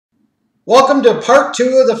Welcome to part 2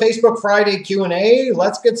 of the Facebook Friday Q&A.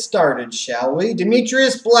 Let's get started, shall we?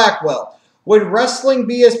 Demetrius Blackwell. Would wrestling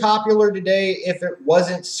be as popular today if it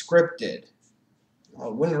wasn't scripted? Well,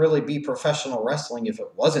 it wouldn't really be professional wrestling if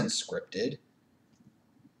it wasn't scripted.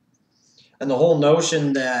 And the whole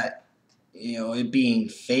notion that, it being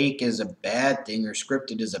fake is a bad thing or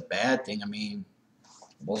scripted is a bad thing. I mean,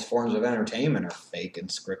 most forms of entertainment are fake and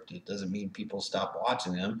scripted. It doesn't mean people stop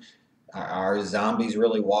watching them. Are zombies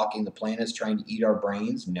really walking the planets trying to eat our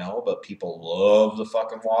brains? No, but people love the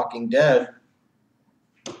fucking Walking Dead.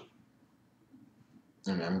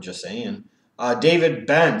 I'm just saying. David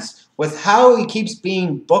Bentz, with how he keeps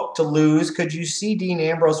being booked to lose, could you see Dean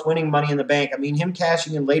Ambrose winning Money in the Bank? I mean, him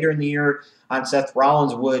cashing in later in the year on Seth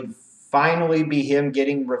Rollins would finally be him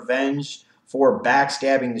getting revenge for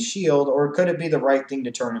backstabbing the Shield, or could it be the right thing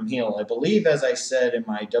to turn him heel? I believe, as I said in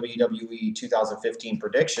my WWE 2015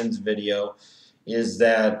 predictions video, is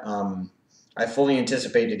that I fully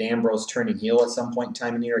anticipated Ambrose turning heel at some point in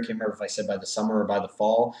time in the year. I can't remember if I said by the summer or by the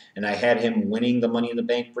fall, and I had him winning the Money in the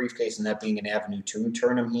Bank briefcase and that being an avenue to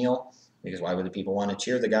turn him heel, because why would the people want to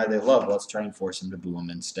cheer the guy they love? Let's try and force him to boo him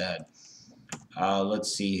instead.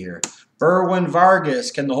 Let's see here. Berwin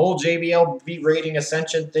Vargas, can the whole JBL beat rating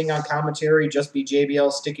Ascension thing on commentary just be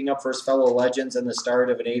JBL sticking up for his fellow legends and the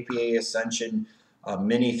start of an APA Ascension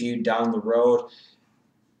mini feud down the road?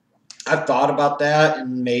 I've thought about that,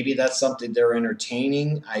 and maybe that's something they're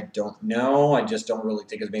entertaining. I don't know. I just don't really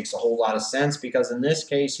think it makes a whole lot of sense because in this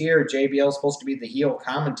case here, JBL is supposed to be the heel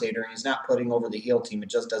commentator, and he's not putting over the heel team. It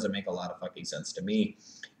just doesn't make a lot of fucking sense to me.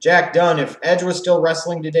 Jack Dunn, if Edge was still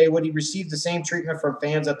wrestling today, would he receive the same treatment from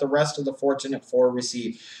fans that the rest of the Fortunate Four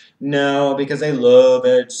receive? No, because they love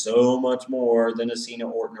Edge so much more than a Cena,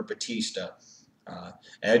 Orton, or Batista.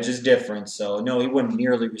 Edge is different, so no, he wouldn't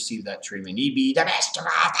nearly receive that treatment. He'd be the best of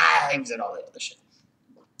all times and all that other shit.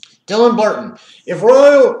 Dylan Burton, if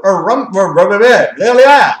Royal or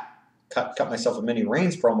cut myself a mini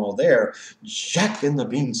Reigns promo there. Jack in the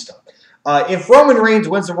Beanstalk. If Roman Reigns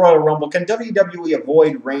wins the Royal Rumble, can WWE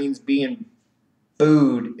avoid Reigns being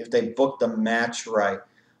booed if they book the match right?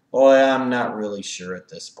 Well, I'm not really sure at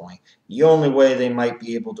this point. The only way they might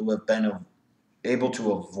be able to have been able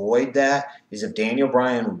to avoid that is if Daniel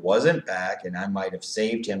Bryan wasn't back, and I might have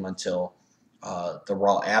saved him until the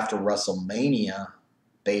Raw after WrestleMania,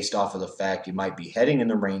 based off of the fact he might be heading in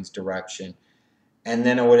the Reigns direction. And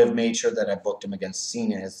then I would have made sure that I booked him against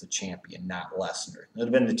Cena as the champion, not Lesnar. That would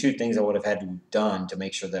have been the two things I would have had to have done to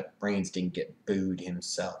make sure that Reigns didn't get booed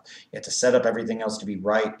himself. You have to set up everything else to be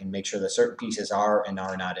right and make sure that certain pieces are and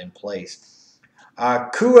are not in place.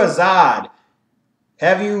 Kuazad,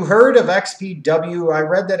 have you heard of XPW? I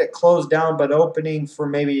read that it closed down but opening for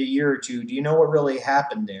maybe a year or two. Do you know what really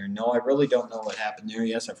happened there? No, I really don't know what happened there.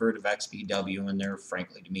 Yes, I've heard of XPW, and they're,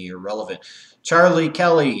 frankly, to me, irrelevant. Charlie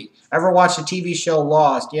Kelly, ever watched the TV show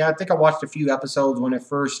Lost? Yeah, I think I watched a few episodes when it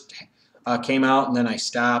first came out, and then I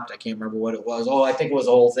stopped. I can't remember what it was. Oh, I think it was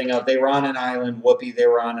the whole thing of they were on an island. Whoopee, they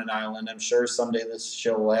were on an island. I'm sure someday this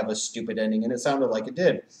show will have a stupid ending, and it sounded like it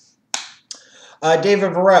did.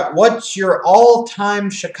 David Verrett, what's your all-time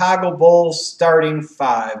Chicago Bulls starting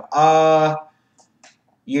five?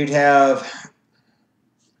 You'd have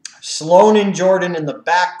Sloan and Jordan in the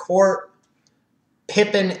backcourt,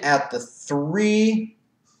 Pippen at the 3,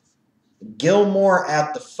 Gilmore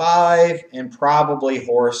at the 5, and probably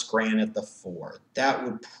Horace Grant at the 4. That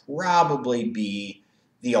would probably be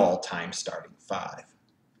the all-time starting 5.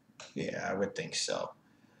 Yeah, I would think so.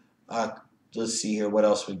 Let's see here. What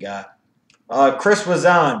else we got? Chris was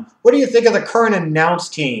on. What do you think of the current announce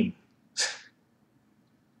team?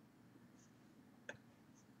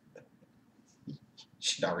 You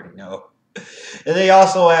should already know. And they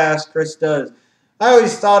also asked, Chris does, I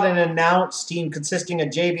always thought an announce team consisting of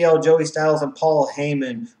JBL, Joey Styles, and Paul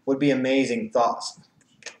Heyman would be amazing. Thoughts?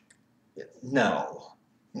 No.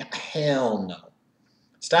 Hell no.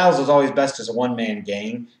 Styles was always best as a one-man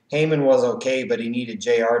gang. Heyman was okay, but he needed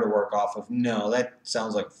JR to work off of. No, that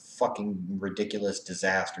sounds like fucking ridiculous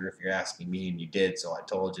disaster if you're asking me, and you did, so I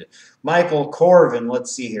told you. Michael Corvin,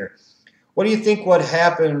 let's see here. What do you think would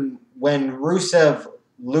happen when Rusev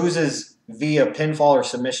loses via pinfall or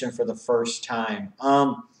submission for the first time?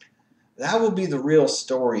 That will be the real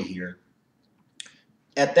story here.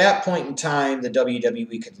 At that point in time, the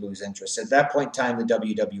WWE could lose interest. At that point in time, the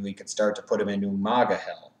WWE could start to put him into MAGA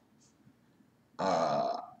hell.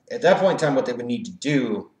 At that point in time, what they would need to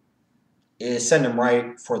do is send him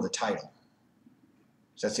right for the title.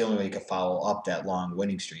 So that's the only way you can follow up that long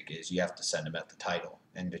winning streak is you have to send him at the title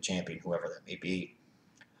and the champion, whoever that may be.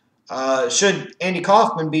 Should Andy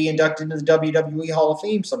Kaufman be inducted into the WWE Hall of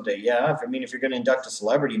Fame someday? Yeah, if you're going to induct a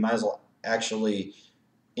celebrity, you might as well actually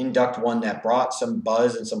induct one that brought some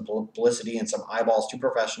buzz and some publicity and some eyeballs to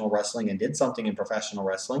professional wrestling and did something in professional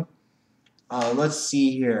wrestling. Let's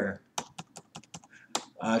see here.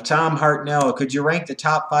 Tom Hartnell, could you rank the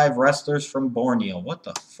top 5 wrestlers from Borneo? What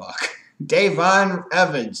the fuck? Davon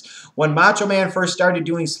Evans. When Macho Man first started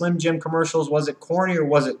doing Slim Jim commercials, was it corny or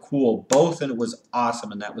was it cool? Both, and it was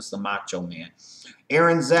awesome, and that was the Macho Man.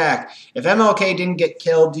 Aaron Zach, if MLK didn't get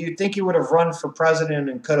killed, do you think he would have run for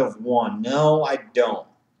president and could have won? No, I don't.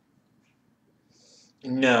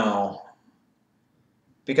 No.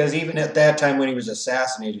 Because even at that time when he was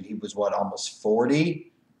assassinated, he was, what, almost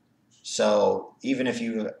 40? So even if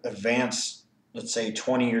you advance, let's say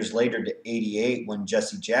 20 years later to 88, when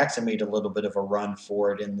Jesse Jackson made a little bit of a run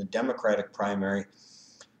for it in the Democratic primary,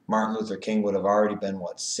 Martin Luther King would have already been,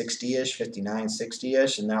 what, 60-ish, 59,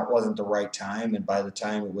 60-ish, and that wasn't the right time. And by the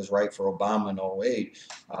time it was right for Obama in 08,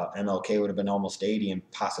 MLK would have been almost 80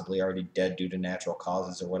 and possibly already dead due to natural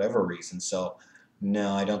causes or whatever reason. So,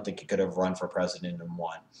 no, I don't think he could have run for president and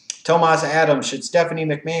won. Tomas Adams, should Stephanie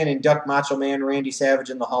McMahon induct Macho Man Randy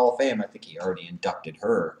Savage in the Hall of Fame? I think he already inducted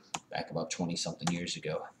her back about 20-something years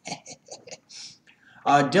ago.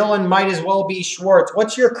 Dylan might as well be Schwartz.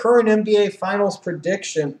 What's your current NBA Finals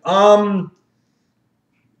prediction? At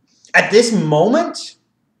this moment,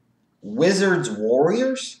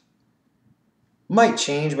 Wizards-Warriors might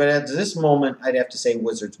change, but at this moment, I'd have to say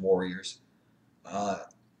Wizards-Warriors.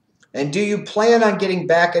 And do you plan on getting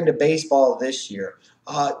back into baseball this year?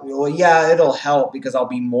 Well, yeah, it'll help because I'll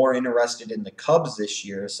be more interested in the Cubs this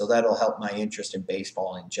year, so that'll help my interest in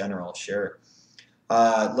baseball in general, sure.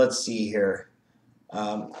 Let's see here.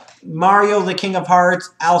 Mario, the King of Hearts,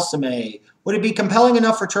 Alcime. Would it be compelling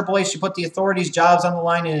enough for Triple H to put the Authority's jobs on the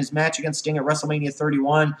line in his match against Sting at WrestleMania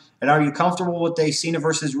 31? And are you comfortable with the Cena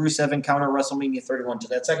versus Rusev encounter at WrestleMania 31? To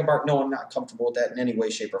that second part, no, I'm not comfortable with that in any way,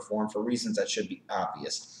 shape, or form for reasons that should be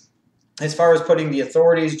obvious. As far as putting the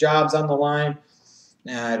Authority's jobs on the line,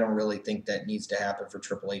 I don't really think that needs to happen for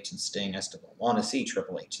Triple H and Sting. I still don't want to see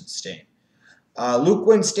Triple H and Sting. Luke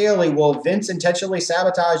Wynn Staley, will Vince intentionally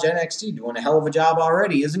sabotage NXT? Doing a hell of a job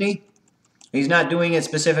already, isn't he? He's not doing it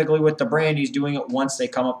specifically with the brand. He's doing it once they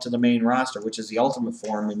come up to the main roster, which is the ultimate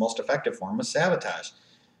form and most effective form of sabotage.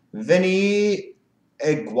 Vinny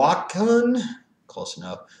Iguacun, close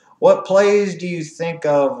enough. What plays do you think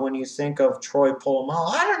of when you think of Troy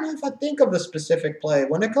Polamalu? I don't know if I think of a specific play.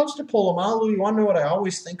 When it comes to Polamalu, you want to know what I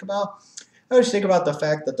always think about? I always think about the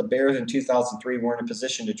fact that the Bears in 2003 were in a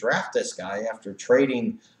position to draft this guy after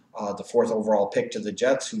trading the 4th overall pick to the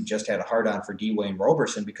Jets, who just had a hard-on for D. Wayne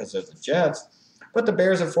Roberson because of the Jets. But the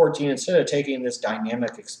Bears at 14, instead of taking this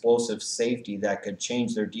dynamic, explosive safety that could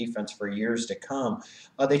change their defense for years to come,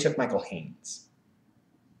 they took Michael Haynes.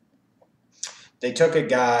 They took a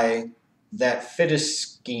guy that fit a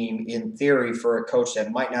scheme in theory for a coach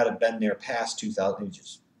that might not have been there past 2000.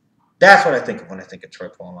 That's what I think of when I think of Troy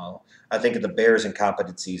Polamalu. I think of the Bears'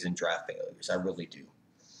 incompetencies and draft failures. I really do.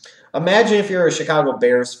 Imagine if you're a Chicago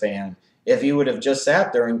Bears fan, if you would have just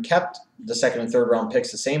sat there and kept the 2nd and 3rd round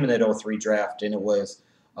picks the same in that 03 draft, and it was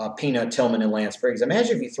Peanut, Tillman, and Lance Briggs.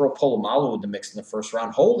 Imagine if you throw Polamalu in the mix in the 1st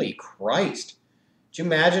round. Holy Christ. Could you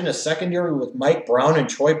imagine a secondary with Mike Brown and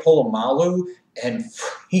Troy Polamalu and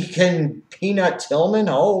freaking Peanut Tillman?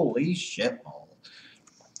 Holy shit.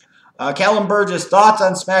 Callum Burgess, thoughts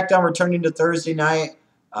on SmackDown returning to Thursday night?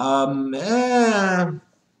 I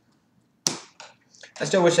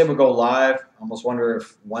still wish they would go live. I almost wonder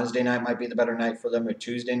if Wednesday night might be the better night for them or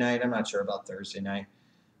Tuesday night. I'm not sure about Thursday night.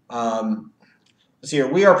 Let's see here.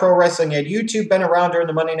 We Are Pro Wrestling at YouTube, been around during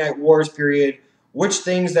the Monday Night Wars period. Which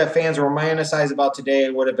things that fans romanticize about today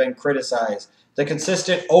would have been criticized? The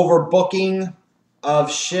consistent overbooking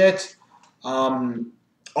of shit.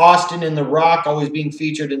 Austin and The Rock always being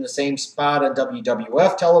featured in the same spot on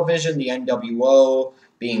WWF television. The NWO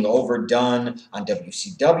being overdone on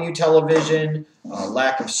WCW television.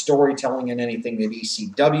 Lack of storytelling in anything that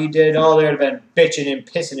ECW did. Oh, they'd have been bitching and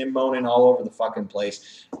pissing and moaning all over the fucking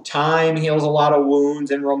place. Time heals a lot of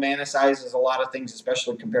wounds and romanticizes a lot of things,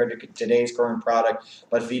 especially compared to today's current product.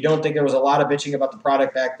 But if you don't think there was a lot of bitching about the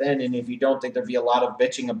product back then, and if you don't think there'd be a lot of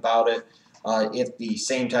bitching about it, if the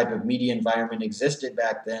same type of media environment existed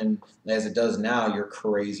back then as it does now, you're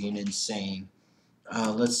crazy and insane.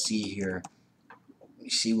 Let's see here. Let me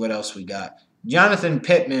see what else we got. Jonathan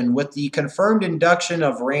Pittman, with the confirmed induction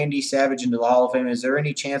of Randy Savage into the Hall of Fame, is there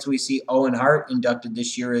any chance we see Owen Hart inducted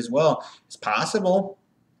this year as well? It's possible.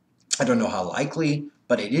 I don't know how likely,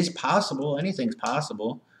 but it is possible. Anything's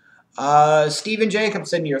possible. Steven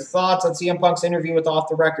Jacobson, your thoughts on CM Punk's interview with Off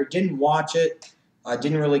the Record? Didn't watch it.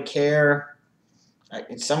 Didn't really care.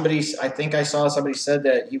 I think I saw somebody said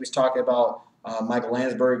that he was talking about Michael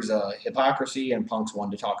Landsberg's hypocrisy, and Punk's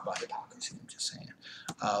one to talk about hypocrisy. I'm just saying.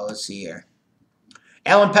 Let's see here.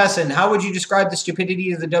 Alan Pessin, how would you describe the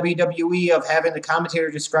stupidity of the WWE of having the commentator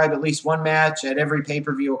describe at least one match at every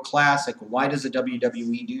pay-per-view classic? Why does the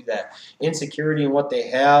WWE do that? Insecurity in what they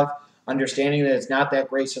have, understanding that it's not that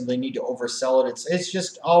great, so they need to oversell it. It's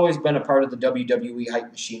just always been a part of the WWE hype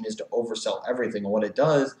machine is to oversell everything. And what it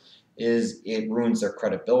does is it ruins their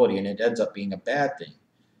credibility, and it ends up being a bad thing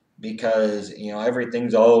because,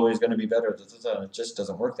 everything's always going to be better. It just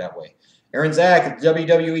doesn't work that way. Aaron Zach, if the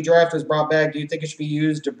WWE draft was brought back, do you think it should be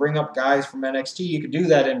used to bring up guys from NXT? You could do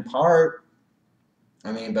that in part.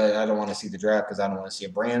 But I don't want to see the draft because I don't want to see a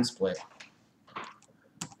brand split.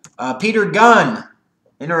 Peter Gunn,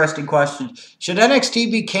 interesting question. Should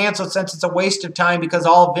NXT be canceled since it's a waste of time because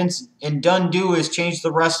all Vince and Dunn do is change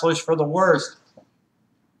the wrestlers for the worst?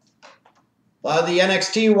 A lot of the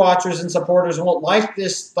NXT watchers and supporters won't like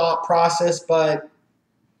this thought process, but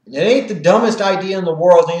it ain't the dumbest idea in the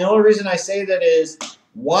world. And the only reason I say that is,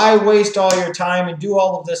 why waste all your time and do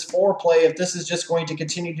all of this foreplay if this is just going to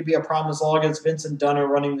continue to be a problem as long as Vince and Dunn are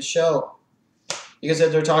running the show? You guys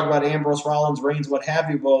said they're talking about Ambrose, Rollins, Reigns, what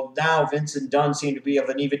have you. Well, now Vince and Dunn seem to be of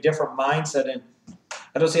an even different mindset, and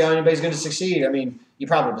I don't see how anybody's going to succeed. You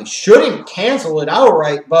probably shouldn't cancel it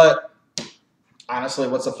outright, but honestly,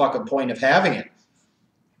 what's the fucking point of having it?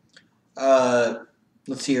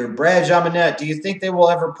 Let's see here. Brad Jaminet, do you think they will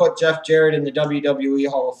ever put Jeff Jarrett in the WWE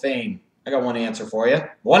Hall of Fame? I got one answer for you.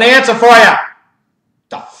 One answer for you!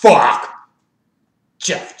 The fuck?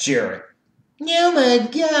 Jeff Jarrett. Oh my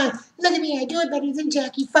God. Look at me. I do it better than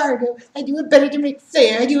Jackie Fargo. I do it better than Ric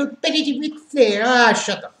Flair. I do it better than Ric Flair. Ah,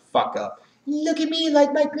 shut the fuck up. Look at me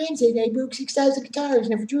like my grandson. I broke 6,000 guitars.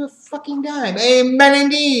 Never drew a fucking dime. Amen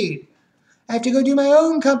indeed. I have to go do my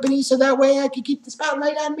own company so that way I can keep the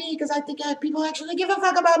spotlight on me because I think people actually give a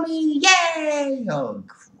fuck about me. Yay! Oh,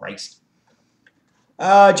 Christ.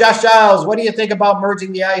 Josh Giles, what do you think about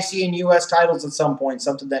merging the IC and US titles at some point?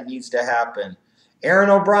 Something that needs to happen. Aaron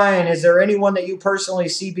O'Brien, is there anyone that you personally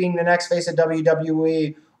see being the next face of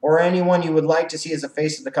WWE or anyone you would like to see as a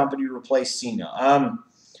face of the company to replace Cena?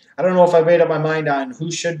 I don't know if I made up my mind on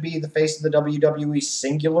who should be the face of the WWE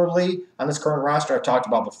singularly on this current roster. I've talked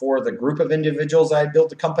about before the group of individuals I built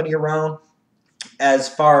the company around.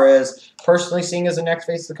 As far as personally seeing as the next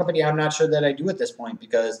face of the company, I'm not sure that I do at this point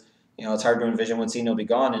because, it's hard to envision when Cena will be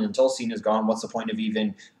gone. And until Cena's gone, what's the point of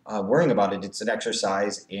even worrying about it? It's an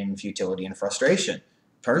exercise in futility and frustration,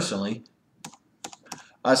 personally.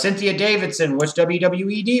 Cynthia Davidson, which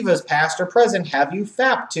WWE divas, past or present, have you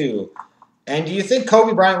fapped to? And do you think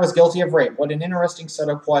Kobe Bryant was guilty of rape? What an interesting set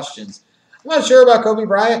of questions. I'm not sure about Kobe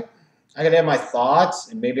Bryant. I could have my thoughts,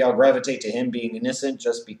 and maybe I'll gravitate to him being innocent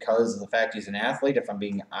just because of the fact he's an athlete, if I'm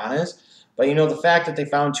being honest. But, the fact that they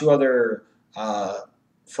found 2 other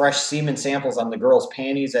fresh semen samples on the girl's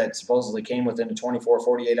panties that supposedly came within a 24,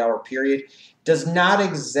 48-hour period does not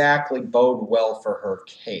exactly bode well for her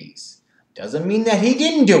case. Doesn't mean that he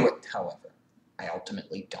didn't do it, however. I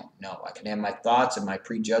ultimately don't know. I can have my thoughts and my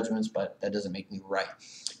prejudgments, but that doesn't make me right.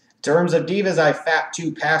 In terms of divas I fap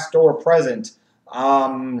to, past or present,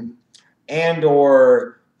 and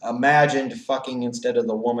or imagined fucking instead of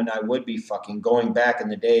the woman I would be fucking. Going back in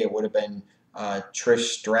the day, it would have been Trish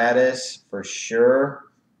Stratus for sure.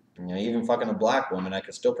 Even fucking a black woman, I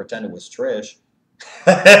could still pretend it was Trish.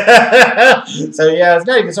 So yeah, it's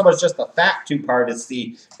not even so much just the fap to part; it's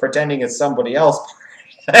the pretending it's somebody else part.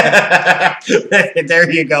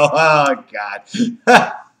 There you go. Oh, God.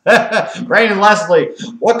 Brandon Leslie,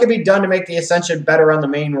 what could be done to make the Ascension better on the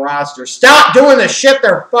main roster? Stop doing the shit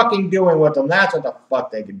they're fucking doing with them. That's what the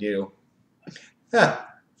fuck they could do. Akir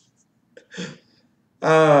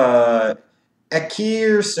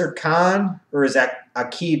Sirkan, or is that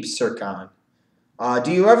Akib Sirkan?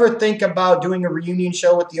 Do you ever think about doing a reunion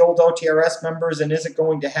show with the old OTRS members, and is it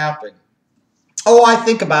going to happen? Oh, I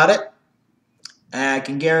think about it. And I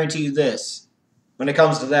can guarantee you this. When it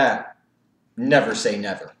comes to that, never say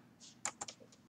never.